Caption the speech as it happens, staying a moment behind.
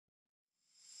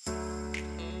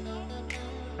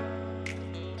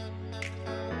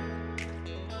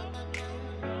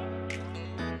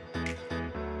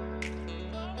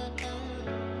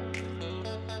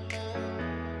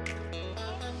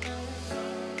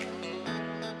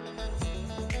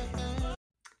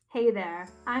Hey there,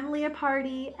 I'm Leah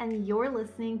Party, and you're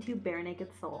listening to Bare Naked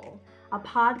Soul, a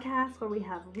podcast where we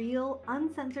have real,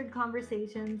 uncensored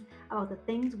conversations about the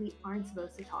things we aren't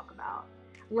supposed to talk about.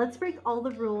 Let's break all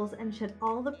the rules and shed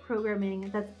all the programming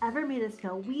that's ever made us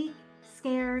feel weak,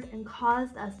 scared, and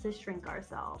caused us to shrink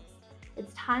ourselves.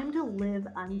 It's time to live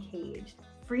uncaged,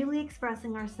 freely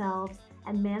expressing ourselves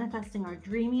and manifesting our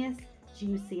dreamiest,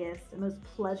 juiciest, and most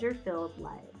pleasure filled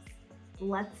lives.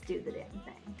 Let's do the damn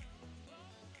thing.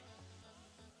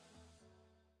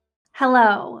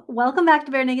 Hello, welcome back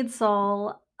to Bare Naked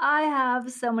Soul. I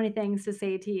have so many things to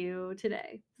say to you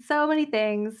today. So many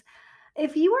things.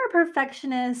 If you are a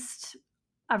perfectionist,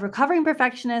 a recovering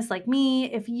perfectionist like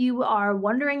me, if you are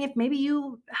wondering if maybe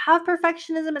you have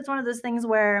perfectionism, it's one of those things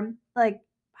where, like,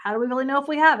 how do we really know if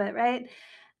we have it, right?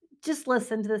 Just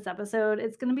listen to this episode.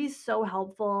 It's going to be so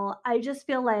helpful. I just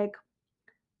feel like,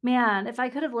 man, if I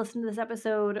could have listened to this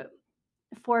episode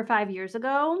 4 or 5 years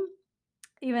ago,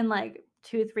 even like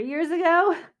 2, 3 years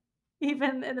ago,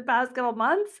 even in the past couple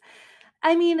months.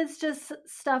 I mean, it's just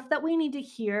stuff that we need to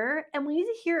hear, and we need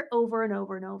to hear over and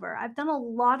over and over. I've done a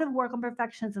lot of work on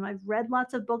perfectionism. I've read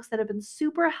lots of books that have been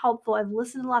super helpful. I've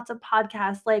listened to lots of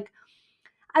podcasts. Like,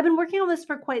 I've been working on this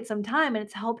for quite some time, and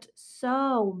it's helped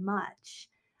so much.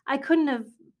 I couldn't have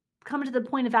come to the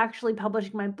point of actually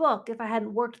publishing my book if I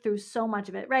hadn't worked through so much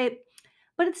of it, right?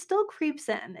 But it still creeps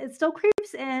in. It still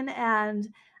creeps in,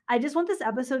 and I just want this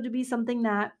episode to be something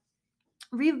that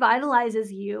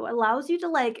revitalizes you, allows you to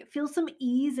like feel some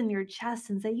ease in your chest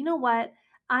and say, you know what?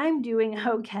 I'm doing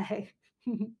okay.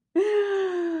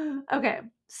 Okay,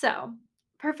 so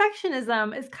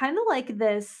perfectionism is kind of like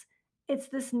this, it's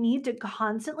this need to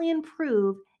constantly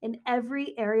improve in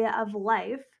every area of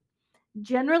life.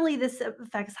 Generally, this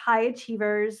affects high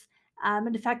achievers.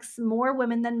 It affects more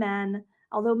women than men,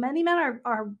 although many men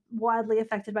are widely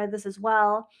affected by this as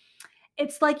well.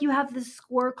 It's like you have this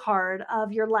scorecard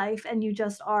of your life and you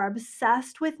just are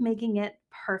obsessed with making it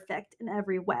perfect in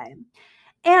every way.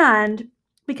 And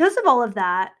because of all of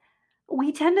that,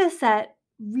 we tend to set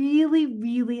really,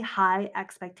 really high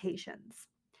expectations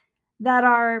that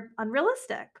are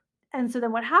unrealistic. And so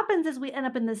then what happens is we end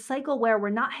up in this cycle where we're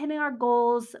not hitting our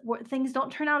goals, where things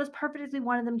don't turn out as perfect as we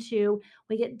wanted them to.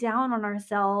 We get down on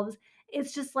ourselves.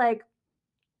 It's just like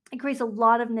it creates a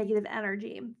lot of negative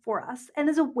energy for us and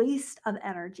is a waste of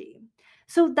energy.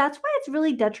 So that's why it's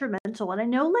really detrimental. And I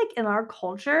know, like, in our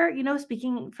culture,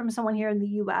 speaking from someone here in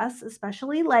the US,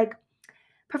 especially, like,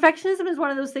 perfectionism is one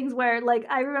of those things where, like,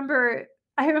 I remember,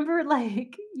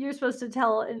 like, you're supposed to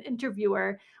tell an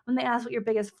interviewer when they ask what your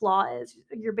biggest flaw is,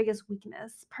 your biggest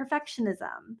weakness,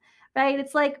 perfectionism, right?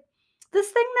 It's like this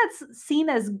thing that's seen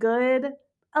as good,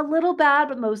 a little bad,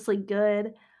 but mostly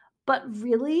good. But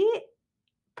really,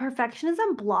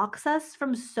 perfectionism blocks us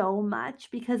from so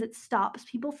much because it stops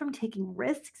people from taking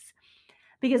risks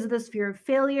because of this fear of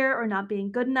failure or not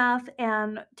being good enough.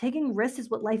 And taking risks is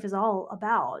what life is all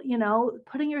about.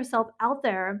 Putting yourself out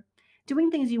there, doing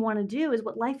things you want to do is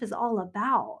what life is all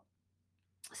about.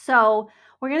 So,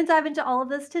 we're going to dive into all of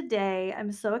this today.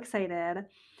 I'm so excited.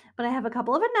 But I have a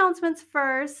couple of announcements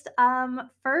first.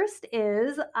 First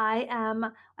is I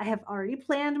have already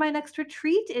planned my next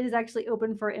retreat. It is actually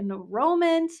open for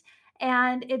enrollment,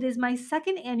 and it is my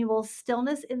second annual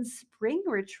Stillness in Spring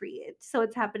retreat. So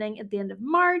it's happening at the end of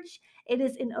March. It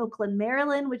is in Oakland,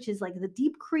 Maryland, which is like the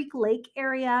Deep Creek Lake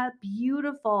area.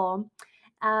 Beautiful.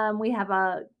 We have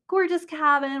a gorgeous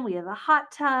cabin. We have a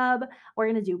hot tub. We're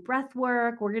going to do breath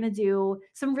work. We're going to do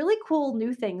some really cool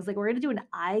new things. Like, we're going to do an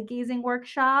eye gazing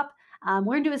workshop. We're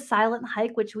going to do a silent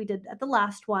hike, which we did at the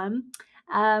last one.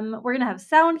 We're going to have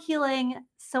sound healing,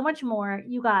 so much more.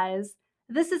 You guys,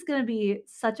 this is going to be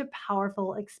such a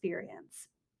powerful experience.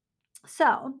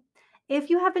 So, if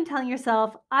you have been telling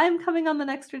yourself, I'm coming on the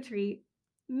next retreat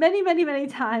many, many, many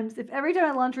times, if every time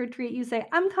I launch a retreat, you say,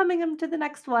 I'm coming to the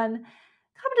next one,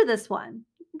 come to this one.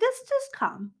 Just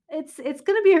come. It's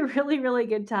going to be a really, really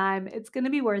good time. It's going to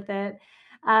be worth it.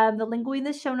 The link will be in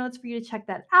the show notes for you to check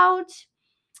that out.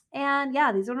 And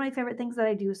yeah, these are one of my favorite things that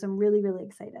I do. So I'm really, really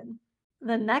excited.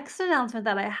 The next announcement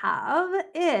that I have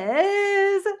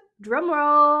is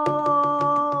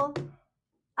drumroll.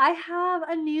 I have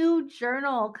a new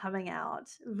journal coming out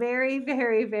very,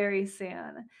 very, very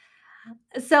soon.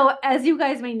 So, as you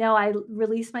guys may know, I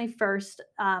released my first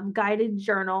guided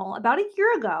journal about a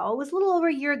year ago. It was a little over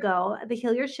a year ago, the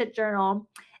Heal Your Shit Journal.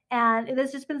 And it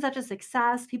has just been such a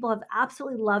success. People have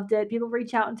absolutely loved it. People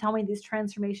reach out and tell me these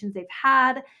transformations they've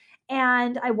had.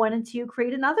 And I wanted to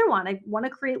create another one. I want to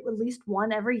create at least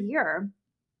one every year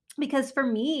because for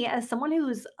me, as someone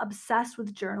who's obsessed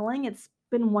with journaling,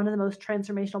 been one of the most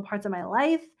transformational parts of my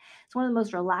life. It's one of the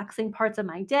most relaxing parts of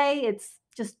my day. It's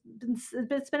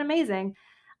been amazing.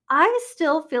 I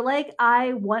still feel like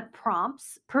I want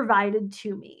prompts provided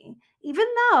to me, even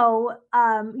though,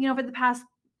 for the past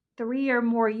 3 or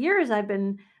more years, I've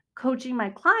been coaching my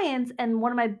clients. And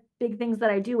one of my big things that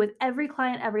I do with every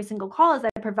client, every single call, is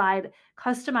I provide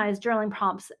customized journaling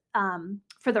prompts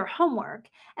for their homework.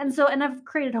 And I've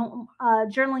created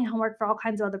journaling homework for all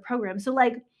kinds of other programs. So,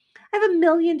 like, I have a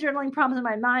million journaling prompts in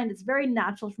my mind. It's very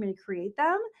natural for me to create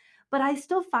them, but I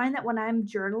still find that when I'm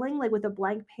journaling, like with a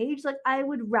blank page, like I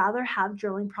would rather have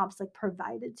journaling prompts like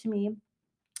provided to me.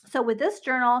 So with this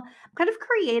journal, I'm kind of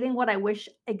creating what I wish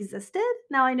existed.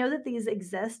 Now I know that these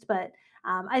exist, but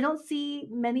I don't see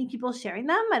many people sharing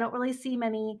them. I don't really see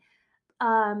many,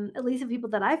 at least the people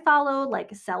that I follow,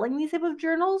 like selling these type of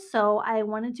journals. So I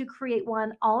wanted to create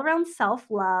one all around self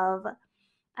love.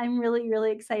 I'm really,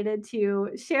 really excited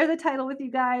to share the title with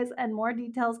you guys and more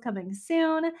details coming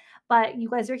soon. But you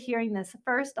guys are hearing this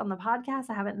first on the podcast.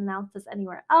 I haven't announced this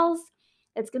anywhere else.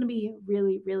 It's going to be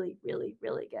really, really, really,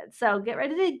 really good. So get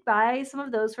ready to buy some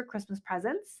of those for Christmas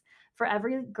presents for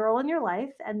every girl in your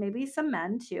life, and maybe some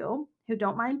men too who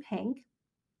don't mind pink,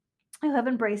 who have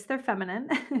embraced their feminine.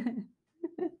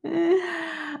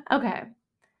 Okay,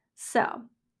 so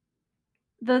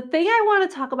the thing I want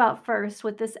to talk about first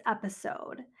with this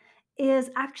episode is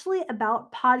actually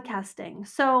about podcasting.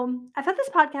 So, I've had this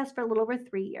podcast for a little over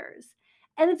 3 years,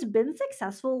 and it's been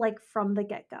successful like from the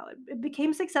get go. It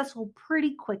became successful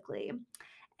pretty quickly.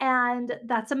 And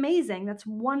that's amazing. That's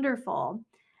wonderful.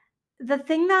 The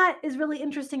thing that is really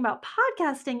interesting about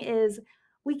podcasting is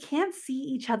we can't see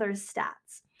each other's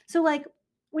stats. So, like,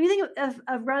 when you think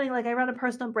of running, like, I run a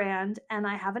personal brand and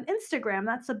I have an Instagram,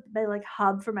 that's my like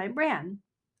hub for my brand,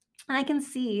 and I can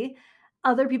see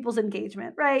other people's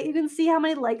engagement, right? You can see how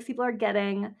many likes people are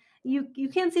getting. You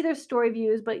can't see their story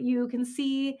views, but you can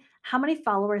see how many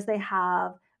followers they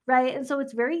have, right? And so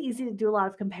it's very easy to do a lot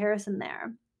of comparison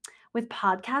there. With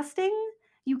podcasting,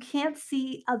 you can't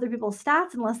see other people's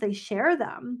stats unless they share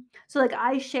them. So, like,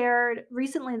 I shared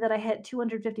recently that I hit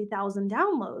 250,000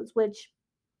 downloads, which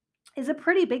is a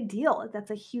pretty big deal.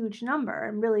 That's a huge number.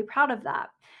 I'm really proud of that.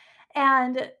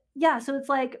 And yeah, so it's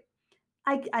like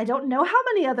I don't know how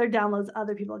many other downloads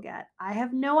other people get. I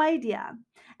have no idea.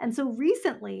 And so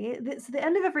recently, the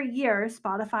end of every year,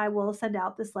 Spotify will send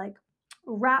out this like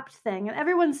wrapped thing, and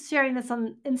everyone's sharing this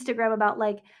on Instagram about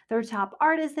like their top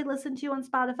artists they listen to on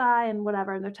Spotify and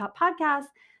whatever, and their top podcasts.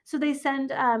 So they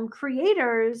send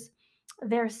creators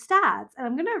their stats, and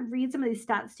I'm gonna read some of these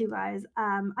stats to you guys.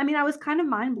 I mean, I was kind of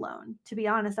mind blown, to be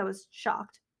honest. I was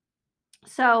shocked.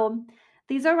 So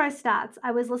these are my stats.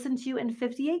 I was listened to in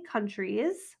 58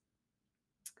 countries.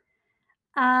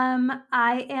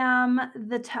 I am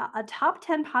a top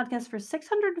 10 podcast for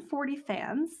 640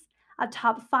 fans, a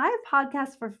top 5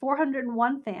 podcast for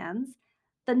 401 fans,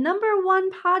 the number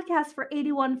 1 podcast for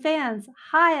 81 fans.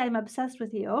 Hi, I'm obsessed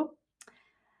with you.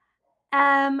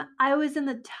 I was in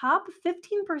the top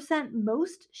 15%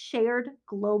 most shared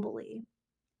globally.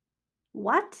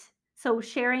 What? So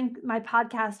sharing my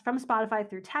podcast from Spotify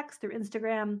through text, through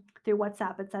Instagram, through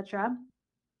WhatsApp, etc.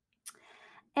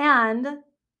 And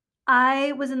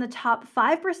I was in the top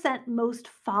 5% most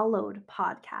followed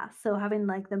podcast, so having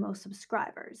like the most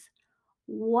subscribers.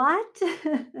 What?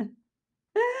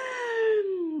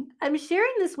 I'm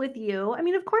sharing this with you. I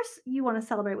mean, of course, you want to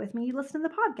celebrate with me. You listen to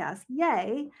the podcast.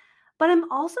 Yay. But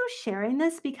I'm also sharing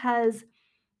this because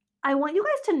I want you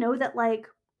guys to know that, like,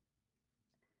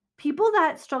 people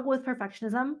that struggle with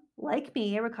perfectionism, like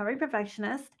me, a recovering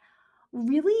perfectionist,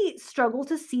 really struggle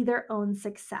to see their own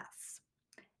success.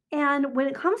 And when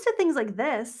it comes to things like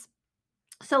this,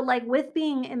 so like with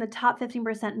being in the top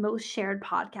 15% most shared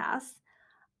podcasts,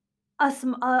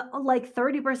 like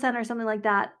 30% or something like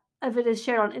that of it is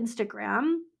shared on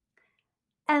Instagram.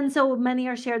 And so many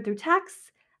are shared through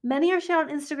text. Many are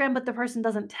shared on Instagram, but the person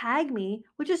doesn't tag me,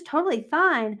 which is totally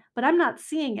fine, but I'm not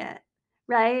seeing it.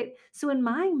 Right. So in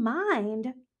my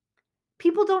mind,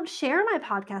 people don't share my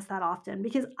podcast that often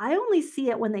because I only see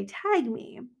it when they tag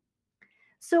me.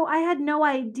 So I had no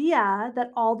idea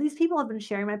that all these people have been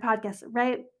sharing my podcast,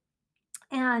 right?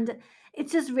 And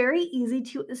it's just very easy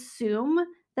to assume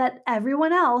that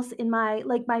everyone else in my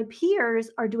peers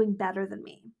are doing better than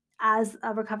me. As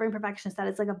a recovering perfectionist, that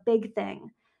is like a big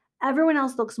thing. Everyone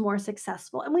else looks more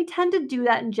successful. And we tend to do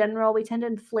that in general. We tend to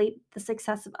inflate the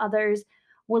success of others.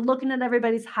 We're looking at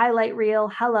everybody's highlight reel.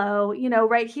 Hello,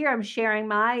 right here I'm sharing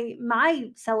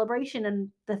my celebration and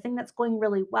the thing that's going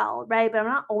really well, right? But I'm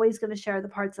not always going to share the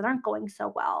parts that aren't going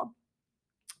so well.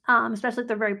 Especially if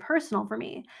they're very personal for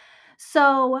me.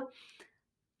 So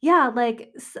Yeah,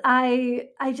 like, I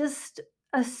just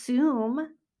assume,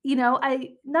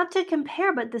 I not to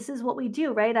compare, but this is what we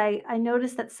do, right? I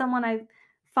noticed that someone I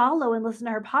follow and listen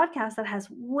to her podcast that has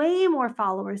way more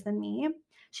followers than me,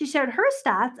 she shared her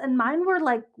stats and mine were,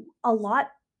 like, a lot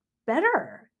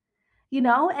better,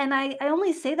 and I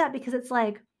only say that because it's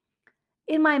like,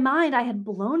 in my mind, I had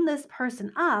blown this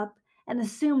person up and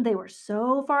assumed they were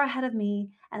so far ahead of me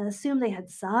and assumed they had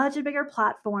such a bigger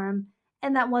platform,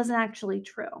 and that wasn't actually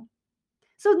true.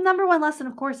 So, number one lesson,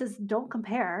 of course, is don't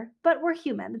compare, but we're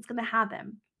human. It's going to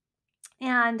happen.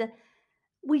 And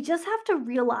we just have to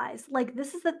realize like,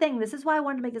 this is the thing. This is why I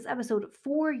wanted to make this episode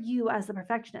for you as the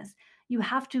perfectionist. You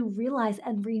have to realize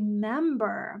and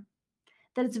remember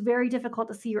that it's very difficult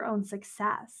to see your own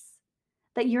success,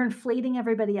 that you're inflating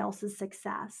everybody else's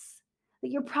success, that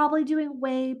you're probably doing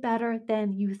way better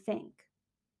than you think.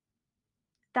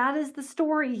 That is the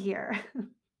story here.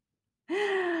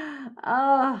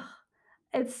 Oh,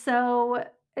 it's so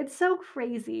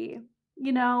crazy,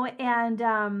 and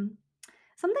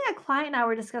something a client and I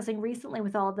were discussing recently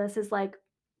with all of this is like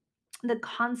the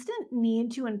constant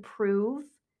need to improve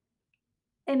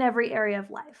in every area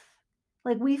of life.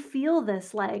 Like we feel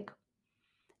this like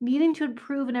needing to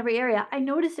improve in every area. I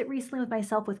noticed it recently with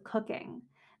myself with cooking.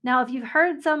 Now, if you've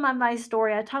heard some of my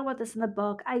story, I talk about this in the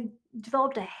book. I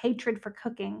developed a hatred for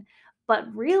cooking, but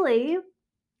really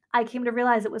I came to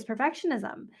realize it was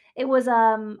perfectionism. It was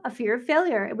a fear of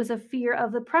failure. It was a fear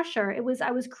of the pressure. It was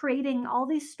I was creating all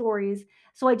these stories,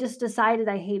 so I just decided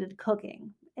I hated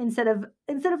cooking instead of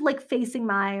like facing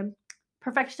my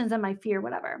perfectionism, my fear,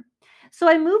 whatever. So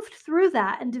I moved through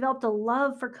that and developed a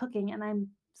love for cooking, and I'm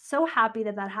so happy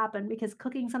that that happened because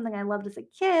cooking is something I loved as a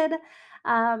kid.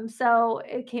 So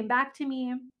it came back to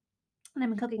me and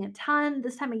I'm cooking a ton.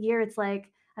 This time of year, it's like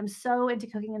I'm so into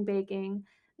cooking and baking,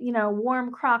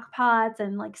 warm crock pots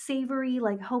and like savory,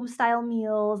 like home style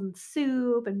meals and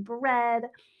soup and bread.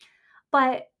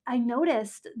 But I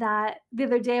noticed that the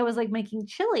other day I was like making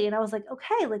chili and I was like,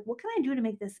 okay, like what can I do to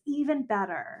make this even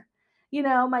better?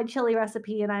 My chili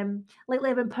recipe. And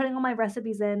I've been putting all my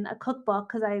recipes in a cookbook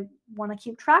because I want to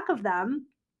keep track of them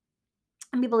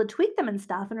and be able to tweak them and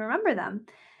stuff and remember them.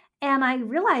 And I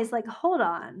realized, like, hold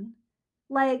on,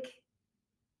 like,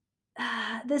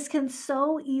 this can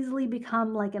so easily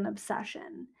become like an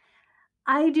obsession.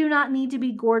 I do not need to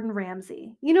be Gordon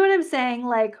Ramsay. You know what I'm saying?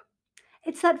 Like,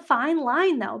 it's that fine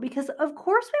line though, because of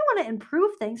course we want to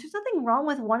improve things. There's nothing wrong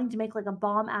with wanting to make like a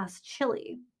bomb ass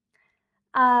chili.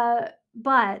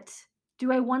 But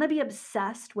do I want to be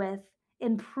obsessed with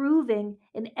improving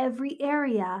in every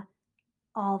area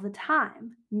all the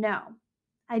time? No,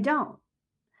 I don't.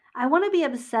 I want to be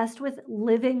obsessed with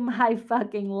living my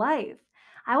fucking life.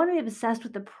 I want to be obsessed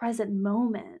with the present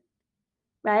moment,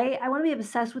 right? I want to be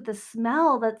obsessed with the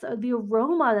smell the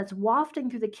aroma that's wafting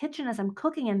through the kitchen as I'm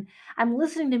cooking and I'm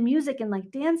listening to music and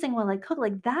like dancing while I cook.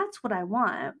 Like that's what I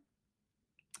want.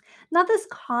 Not this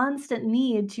constant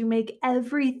need to make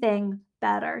everything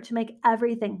better, to make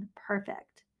everything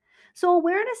perfect. So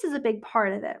awareness is a big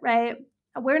part of it, right?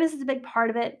 Awareness is a big part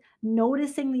of it.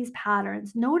 Noticing these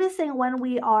patterns, noticing when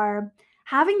we are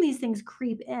having these things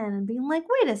creep in and being like,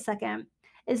 wait a second,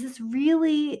 is this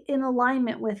really in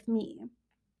alignment with me?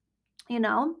 You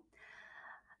know?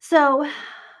 So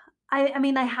I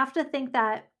mean, I think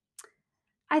that,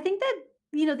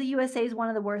 the USA is one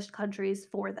of the worst countries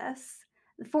for this.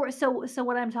 So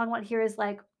what I'm talking about here is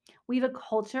like we have a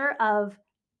culture of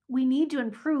we need to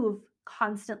improve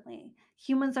constantly.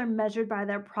 Humans are measured by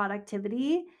their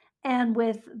productivity and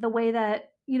with the way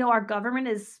that, our government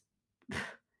is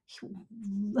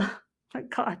my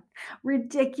God,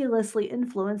 ridiculously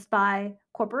influenced by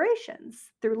corporations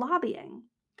through lobbying.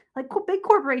 Like big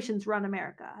corporations run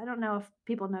America. I don't know if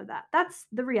people know that. That's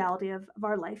the reality of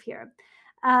our life here.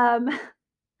 Um,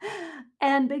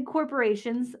 and big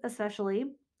corporations, especially,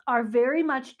 are very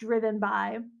much driven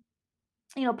by,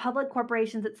 public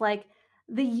corporations. It's like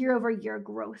the year over year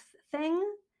growth thing.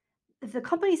 If the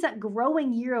company's not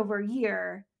growing year over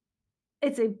year,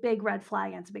 it's a big red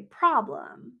flag and it's a big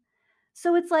problem.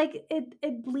 So it's like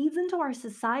it bleeds into our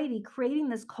society, creating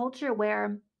this culture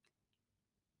where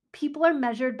people are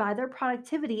measured by their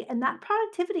productivity, and that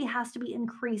productivity has to be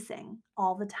increasing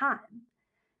all the time.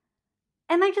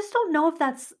 And I just don't know if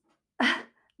that's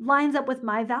lines up with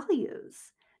my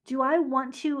values. Do I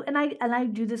want to and I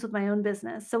do this with my own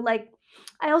business. So like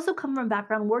I also come from a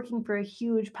background working for a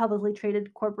huge publicly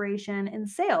traded corporation in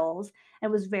sales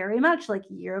and was very much like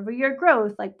year over year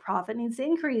growth, like profit needs to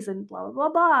increase and blah blah blah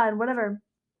blah and whatever.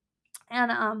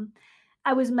 And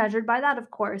I was measured by that,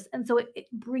 of course. And so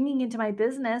bringing into my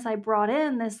business, I brought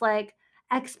in this like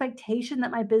expectation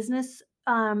that my business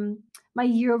my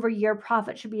year over year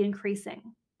profit should be increasing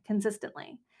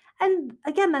consistently. And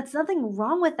again, that's nothing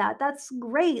wrong with that. That's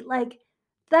great. Like,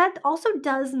 that also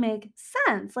does make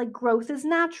sense. Like, growth is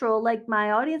natural. Like,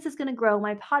 my audience is going to grow,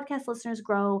 my podcast listeners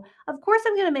grow. Of course,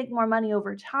 I'm going to make more money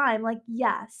over time. Like,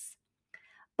 yes,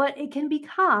 but it can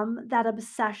become that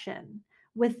obsession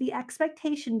with the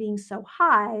expectation being so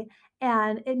high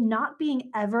and it not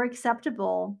being ever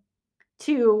acceptable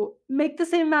to make the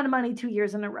same amount of money 2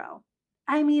 years in a row.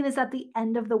 I mean, is that the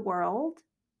end of the world?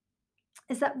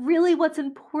 Is that really what's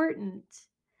important?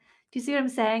 Do you see what I'm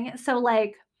saying? So,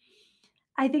 like,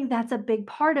 I think that's a big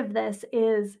part of this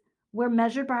is we're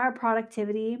measured by our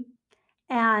productivity,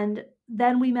 and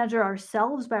then we measure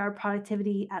ourselves by our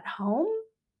productivity at home,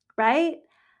 right?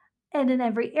 And in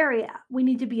every area, we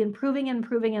need to be improving and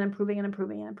improving and improving and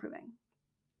improving and improving.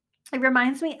 It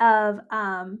reminds me of,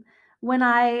 when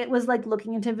I was, like,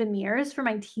 looking into veneers for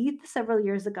my teeth several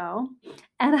years ago,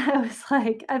 and I was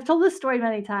like I've told this story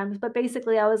many times, but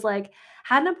basically I was like,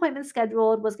 had an appointment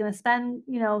scheduled, was gonna spend,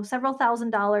 several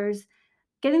 $1,000s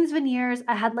getting these veneers.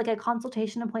 I had, like, a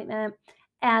consultation appointment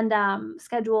and,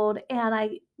 scheduled, and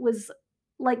I was,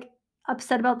 like,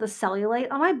 upset about the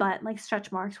cellulite on my butt, like,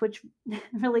 stretch marks, which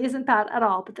really isn't bad at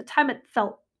all, but at the time it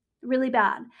felt really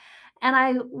bad. And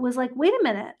I was like, "Wait a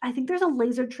minute, I think there's a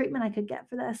laser treatment I could get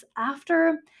for this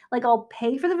after, like, I'll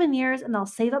pay for the veneers and I'll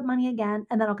save up money again,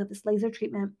 and then I'll get this laser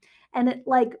treatment." And it,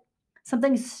 like,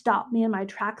 something stopped me in my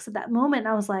tracks at that moment, and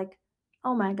I was like,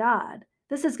 "Oh my god,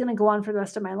 this is gonna go on for the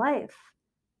rest of my life.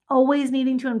 Always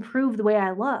needing to improve the way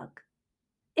I look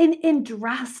in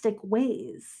drastic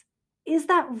ways. Is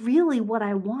that really what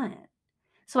I want?"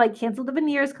 So I canceled the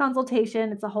veneers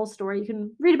consultation. It's a whole story you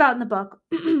can read about in the book.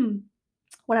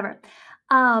 Whatever.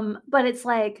 But it's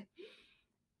like,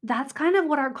 that's kind of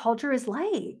what our culture is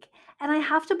like. And I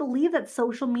have to believe that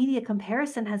social media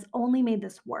comparison has only made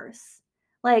this worse.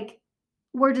 Like,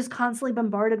 we're just constantly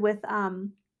bombarded with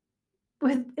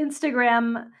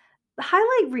Instagram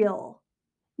highlight reel,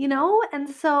 And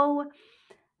so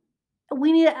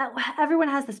we need everyone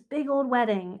has this big old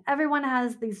wedding. Everyone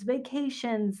has these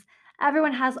vacations.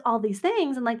 Everyone has all these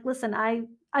things, and, like, listen, I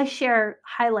share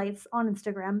highlights on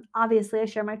Instagram. Obviously, I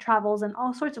share my travels and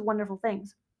all sorts of wonderful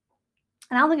things.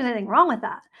 And I don't think there's anything wrong with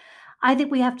that. I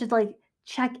think we have to, like,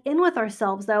 check in with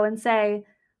ourselves though and say,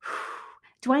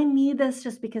 do I need this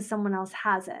just because someone else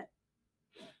has it?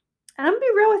 And I'm gonna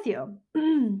be real with you.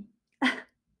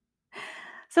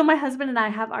 So my husband and I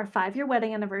have our 5-year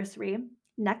wedding anniversary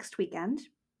next weekend,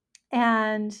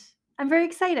 and I'm very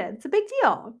excited. It's a big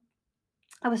deal.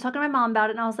 I was talking to my mom about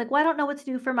it and I was like, "Well, I don't know what to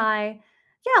do for my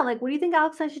yeah, like, what do you think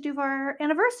Alex and I should do for our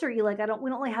anniversary? Like, we don't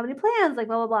really have any plans, like,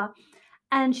 blah, blah, blah."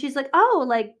 And she's like, "Oh,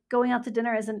 like, going out to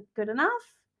dinner isn't good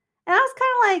enough?" And I was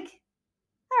kinda like,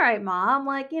 "All right, mom,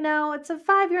 like, it's a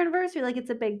 5-year anniversary, like, it's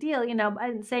a big deal," I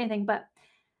didn't say anything, but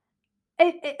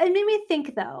it made me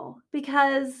think though,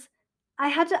 because I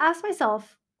had to ask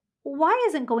myself, why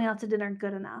isn't going out to dinner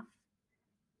good enough?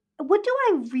 What do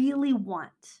I really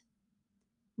want?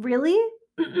 Really?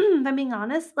 If I'm being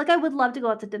honest, like, I would love to go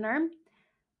out to dinner,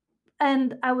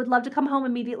 and I would love to come home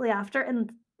immediately after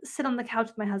and sit on the couch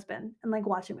with my husband and, like,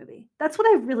 watch a movie. That's what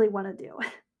I really wanna do.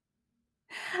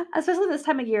 Especially this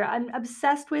time of year. I'm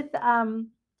obsessed with,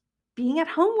 being at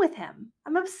home with him.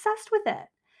 I'm obsessed with it.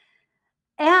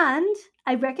 And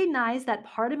I recognize that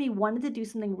part of me wanted to do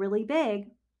something really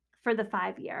big for the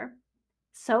 5-year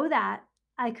so that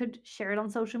I could share it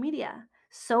on social media,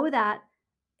 so that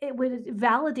it would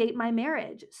validate my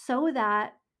marriage, so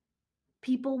that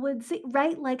people would see,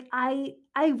 right? Like, I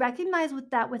recognize with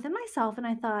that within myself and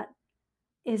I thought,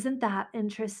 "Isn't that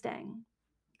interesting?"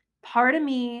 Part of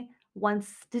me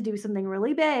wants to do something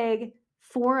really big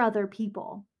for other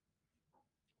people.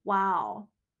 Wow,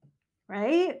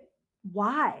 right?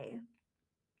 Why?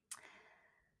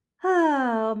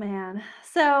 Oh, man.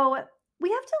 So, we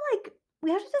have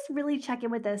to just really check in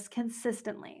with this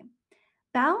consistently.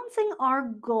 Balancing our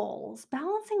goals,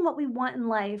 balancing what we want in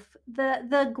life,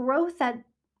 the growth that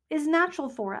is natural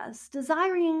for us,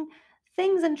 desiring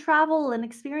things and travel and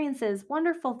experiences,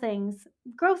 wonderful things,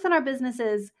 growth in our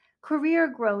businesses, career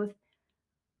growth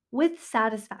with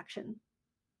satisfaction.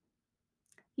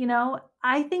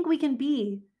 I think we can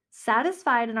be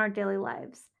satisfied in our daily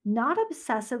lives, not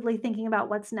obsessively thinking about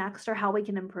what's next or how we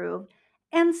can improve,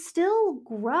 and still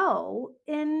grow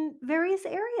in various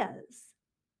areas.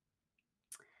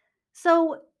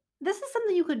 So, this is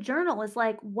something you could journal is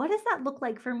like, what does that look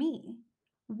like for me?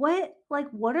 What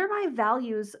are my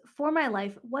values for my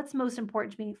life? What's most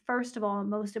important to me? First of all,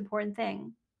 most important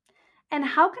thing. And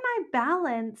how can I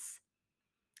balance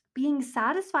being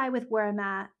satisfied with where I'm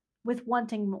at with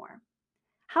wanting more?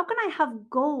 How can I have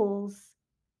goals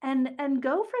and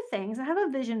go for things and have a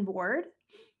vision board,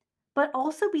 but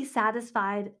also be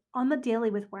satisfied on the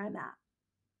daily with where I'm at?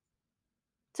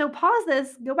 So pause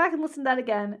this, go back and listen to that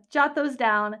again, jot those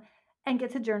down, and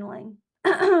get to journaling.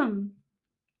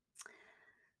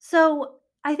 So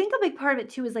I think a big part of it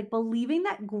too is like believing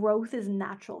that growth is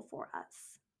natural for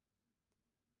us.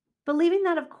 Believing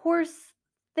that, of course,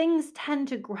 things tend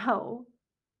to grow,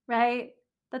 right?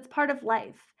 That's part of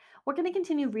life. We're going to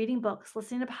continue reading books,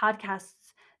 listening to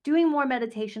podcasts, doing more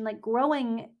meditation, like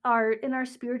growing our in our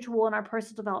spiritual and our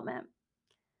personal development.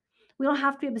 We don't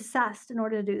have to be obsessed in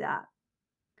order to do that.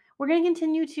 We're going to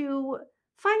continue to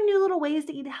find new little ways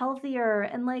to eat healthier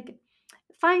and like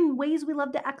find ways we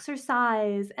love to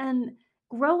exercise and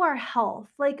grow our health.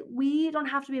 Like we don't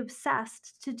have to be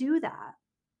obsessed to do that.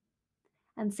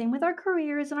 And same with our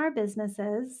careers and our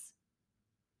businesses.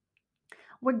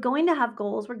 We're going to have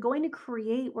goals. We're going to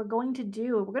create. We're going to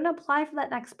do. We're going to apply for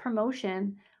that next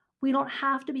promotion. We don't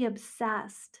have to be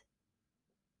obsessed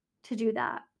to do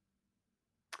that.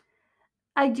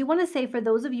 I do want to say for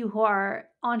those of you who are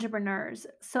entrepreneurs,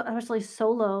 so especially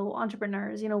solo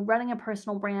entrepreneurs, running a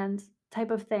personal brand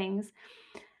type of things,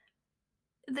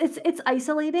 it's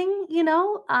isolating, you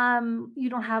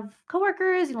don't have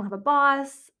coworkers, you don't have a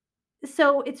boss.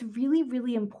 So it's really,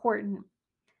 really important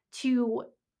to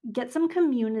get some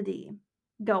community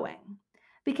going.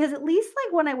 Because at least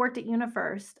like when I worked at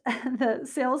UniFirst, the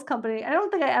sales company, I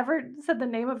don't think I ever said the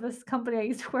name of this company I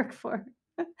used to work for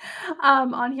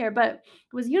on here, but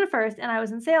it was UniFirst and I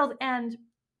was in sales and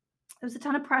there was a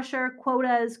ton of pressure,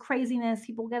 quotas, craziness,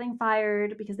 people getting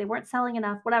fired because they weren't selling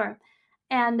enough, whatever.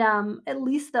 And at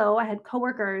least though I had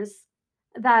coworkers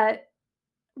that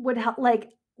would help,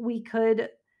 like we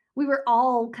were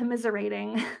all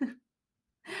commiserating.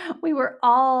 We were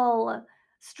all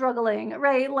struggling,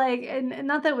 right? Like, and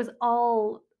not that it was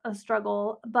all a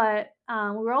struggle, but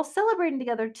we were all celebrating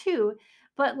together too.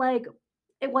 But like,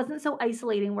 it wasn't so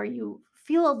isolating where you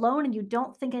feel alone and you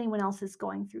don't think anyone else is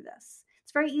going through this.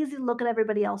 It's very easy to look at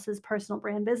everybody else's personal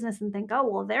brand business and think, oh,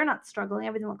 well, they're not struggling.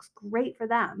 Everything looks great for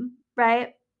them,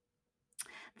 right?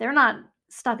 They're not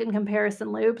stuck in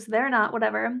comparison loops. They're not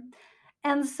whatever.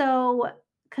 And so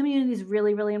community is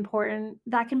really, really important.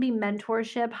 That can be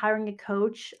mentorship, hiring a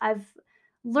coach. I've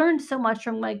learned so much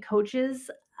from my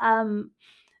coaches um,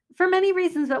 for many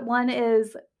reasons, but one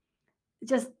is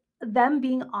just them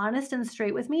being honest and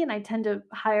straight with me. And I tend to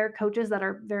hire coaches that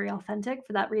are very authentic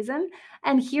for that reason.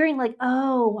 And hearing, like,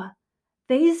 oh,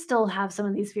 they still have some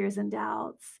of these fears and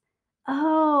doubts.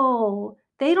 Oh,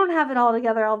 they don't have it all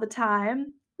together all the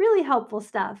time. Really helpful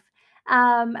stuff.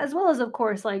 As well as, of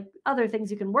course, like other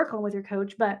things you can work on with your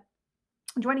coach, but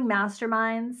joining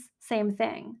masterminds, same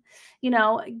thing.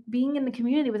 Being in the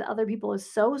community with other people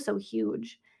is so, so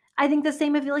huge. I think the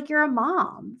same if you like you're a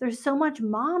mom. There's so much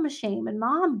mom shame and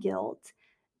mom guilt.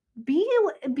 Be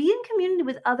in community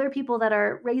with other people that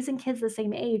are raising kids the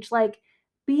same age, like,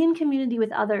 be in community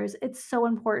with others, it's so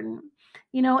important.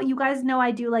 You guys know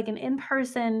I do, like, an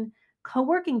in-person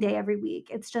co-working day every week.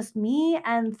 It's just me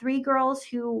and 3 girls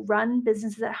who run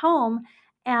businesses at home,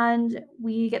 and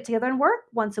we get together and work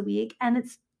once a week, and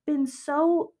it's been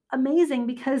so amazing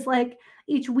because, like,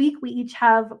 each week we each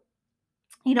have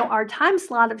our time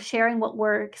slot of sharing what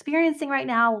we're experiencing right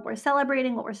now, what we're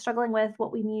celebrating, what we're struggling with,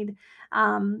 what we need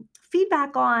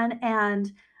feedback on.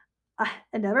 And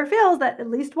it never fails that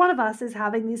at least one of us is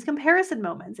having these comparison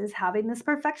moments, is having this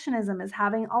perfectionism, is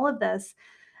having all of this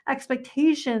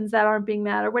expectations that aren't being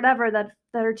met or whatever that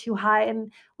are too high.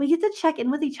 And we get to check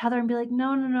in with each other and be like,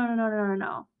 no, no, no, no, no, no, no,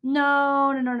 no,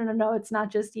 no, no, no, no, no, no, it's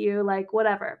not just you, like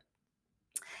whatever.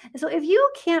 So if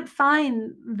you can't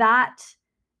find that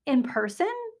in person,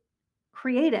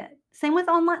 create it. Same with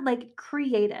online, like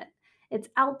create it. It's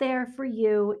out there for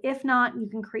you. If not, you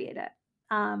can create it.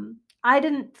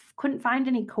 I couldn't find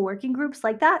any co-working groups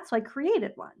like that, so I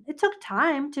created one. It took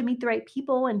time to meet the right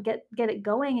people and get it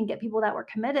going and get people that were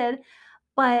committed,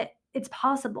 but it's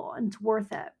possible and it's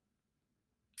worth it.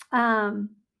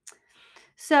 Um,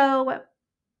 so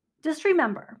just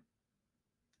remember,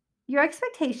 your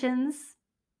expectations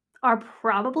are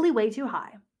probably way too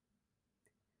high.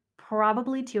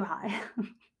 Probably too high.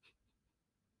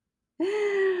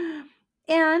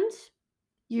 And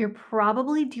you're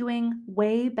probably doing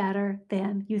way better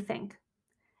than you think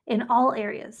in all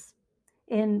areas,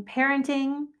 in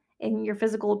parenting, in your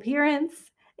physical appearance,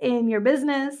 in your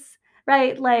business,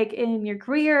 right? Like in your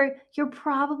career, you're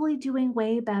probably doing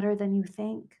way better than you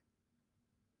think.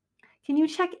 Can you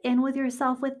check in with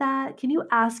yourself with that? Can you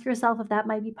ask yourself if that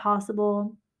might be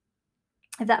possible?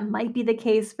 If that might be the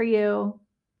case for you?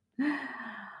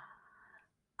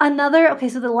 Okay,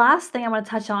 so the last thing I wanna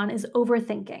touch on is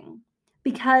overthinking,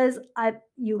 because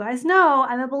you guys know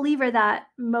I'm a believer that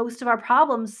most of our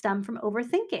problems stem from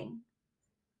overthinking.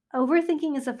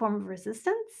 Overthinking is a form of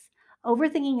resistance.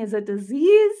 Overthinking is a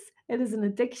disease, it is an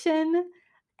addiction,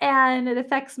 and it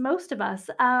affects most of us.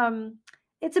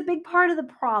 It's a big part of the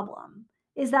problem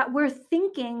is that we're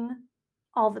thinking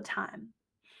all the time.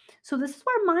 So this is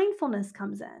where mindfulness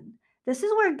comes in. This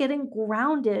is where getting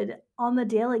grounded on the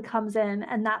daily comes in,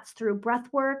 and that's through breath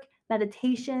work,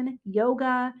 meditation,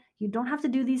 yoga. You don't have to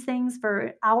do these things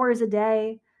for hours a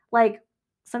day. Like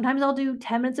sometimes I'll do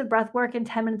 10 minutes of breath work and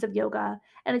 10 minutes of yoga,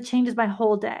 and it changes my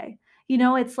whole day.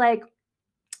 It's like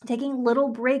taking little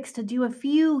breaks to do a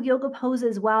few yoga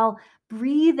poses while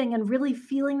breathing and really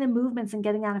feeling the movements and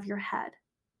getting out of your head.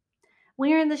 When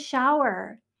you're in the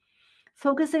shower,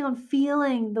 focusing on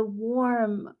feeling the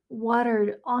warm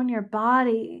water on your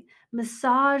body,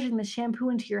 massaging the shampoo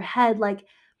into your head, like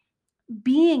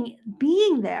being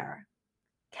there,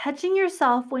 catching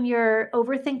yourself when you're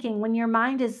overthinking, when your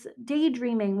mind is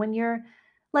daydreaming, when you're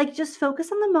like just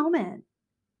focus on the moment.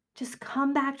 Just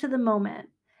come back to the moment.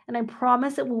 And I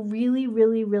promise it will really,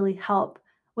 really, really help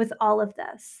with all of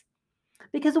this.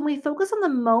 Because when we focus on the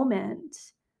moment,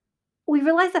 we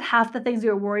realize that half the things we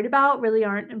were worried about really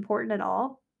aren't important at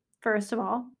all, first of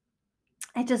all.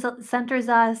 It just centers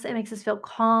us, it makes us feel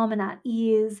calm and at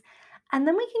ease, and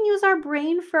then we can use our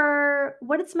brain for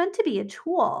what it's meant to be, a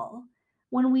tool,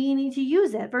 when we need to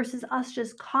use it versus us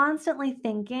just constantly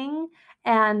thinking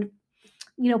and,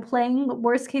 playing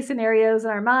worst case scenarios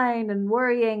in our mind and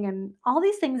worrying and all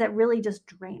these things that really just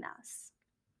drain us,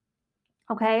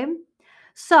 okay?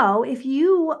 So, if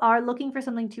you are looking for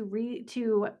something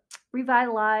to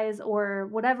revitalize or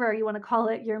whatever you want to call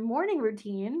it, your morning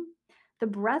routine, the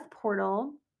Breath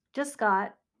Portal just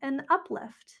got an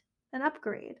uplift, an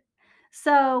upgrade.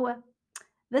 So,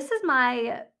 this is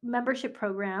my membership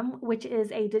program, which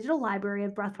is a digital library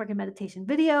of breathwork and meditation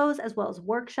videos, as well as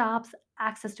workshops,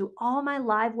 access to all my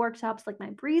live workshops like my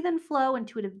breathe and flow,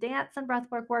 intuitive dance, and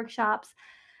breathwork workshops,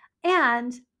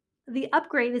 and the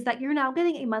upgrade is that you're now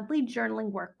getting a monthly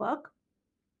journaling workbook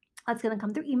that's going to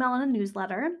come through email and a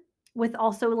newsletter with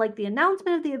also like the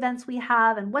announcement of the events we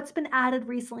have and what's been added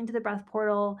recently to the breath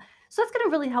portal. So that's going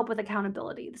to really help with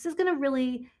accountability. This is going to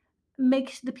really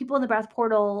make the people in the breath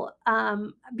portal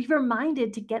be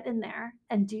reminded to get in there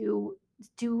and do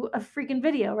a freaking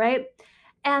video, right?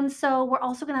 And so we're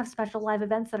also going to have special live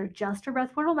events that are just for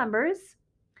breath portal members.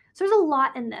 So there's a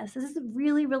lot in this. This is a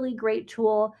really, really great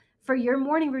tool for your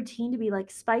morning routine to be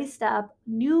like spiced up,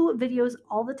 new videos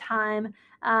all the time,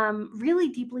 really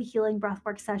deeply healing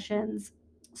breathwork sessions.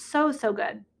 So, so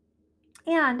good.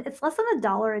 And it's less than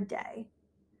 $1 a day.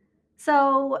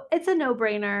 So it's a no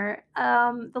brainer.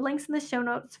 The link's in the show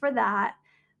notes for that.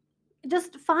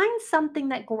 Just find something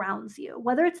that grounds you,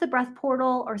 whether it's the breath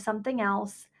portal or something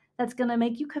else that's going to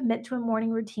make you commit to a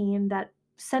morning routine that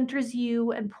centers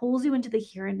you and pulls you into the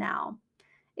here and now.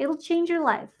 It'll change your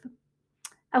life.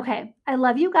 Okay. I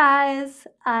love you guys.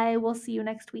 I will see you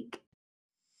next week.